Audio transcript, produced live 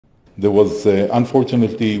There was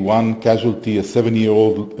unfortunately one casualty, a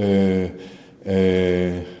 7-year-old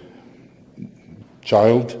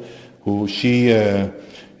child, who she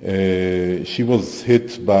was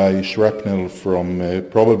hit by shrapnel from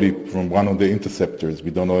probably from one of the interceptors. We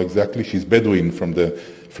don't know exactly. She's Bedouin from the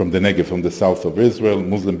Negev, from the south of Israel,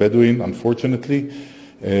 Muslim Bedouin. Unfortunately,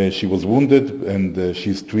 she was wounded and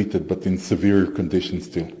she's treated, but in severe conditions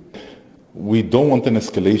still. We don't want an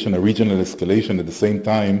escalation, a regional escalation. At the same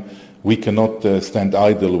time, we cannot stand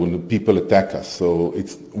idle when people attack us. So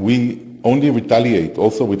we only retaliate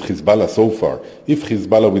also with Hezbollah so far. If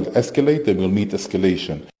Hezbollah will escalate, they will meet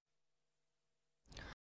escalation.